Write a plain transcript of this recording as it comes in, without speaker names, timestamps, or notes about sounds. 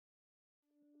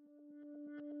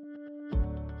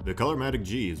The Color-Matic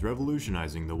G is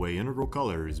revolutionizing the way integral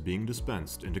color is being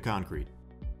dispensed into concrete.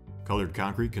 Colored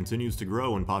concrete continues to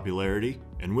grow in popularity,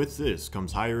 and with this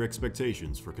comes higher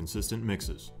expectations for consistent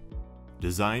mixes.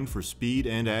 Designed for speed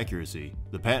and accuracy,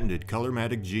 the patented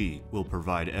Color-Matic G will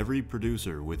provide every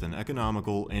producer with an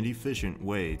economical and efficient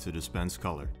way to dispense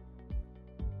color.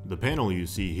 The panel you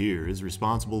see here is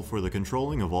responsible for the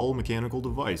controlling of all mechanical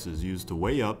devices used to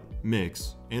weigh up,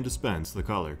 mix, and dispense the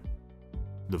color.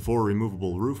 The 4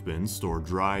 removable roof bins store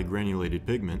dry, granulated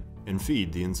pigment and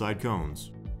feed the inside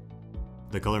cones.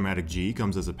 The Color-Matic G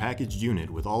comes as a packaged unit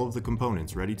with all of the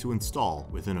components ready to install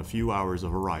within a few hours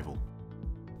of arrival.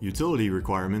 Utility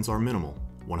requirements are minimal: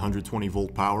 120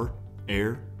 volt power,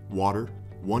 air, water,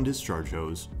 1 discharge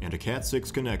hose, and a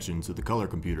Cat6 connection to the color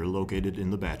computer located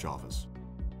in the batch office.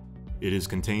 It is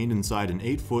contained inside an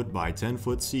 8-foot by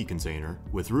 10-foot sea container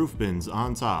with roof bins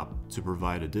on top to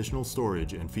provide additional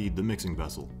storage and feed the mixing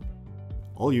vessel.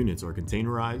 All units are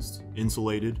containerized,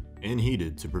 insulated, and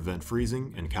heated to prevent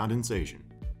freezing and condensation.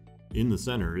 In the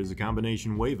center is a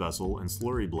combination weigh vessel and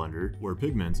slurry blender where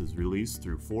pigment is released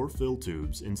through 4 fill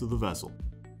tubes into the vessel.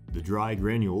 The dry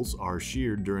granules are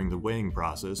sheared during the weighing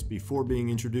process before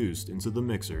being introduced into the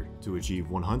mixer to achieve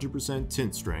 100%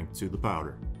 tint strength to the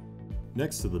powder.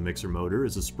 Next to the mixer motor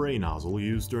is a spray nozzle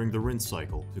used during the rinse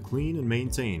cycle to clean and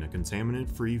maintain a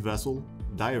contaminant-free vessel,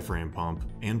 diaphragm pump,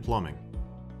 and plumbing.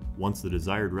 Once the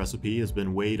desired recipe has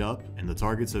been weighed up and the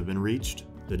targets have been reached,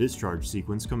 the discharge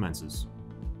sequence commences.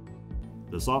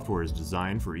 The software is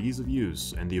designed for ease of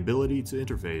use and the ability to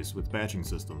interface with batching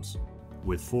systems.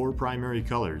 With 4 primary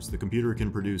colors, the computer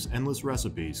can produce endless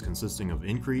recipes consisting of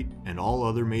Increte and all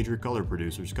other major color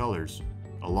producers' colors,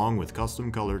 along with custom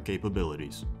color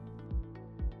capabilities.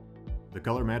 The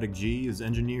Color-Matic G is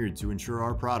engineered to ensure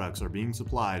our products are being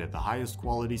supplied at the highest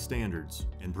quality standards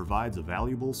and provides a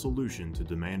valuable solution to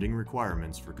demanding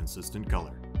requirements for consistent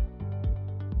color.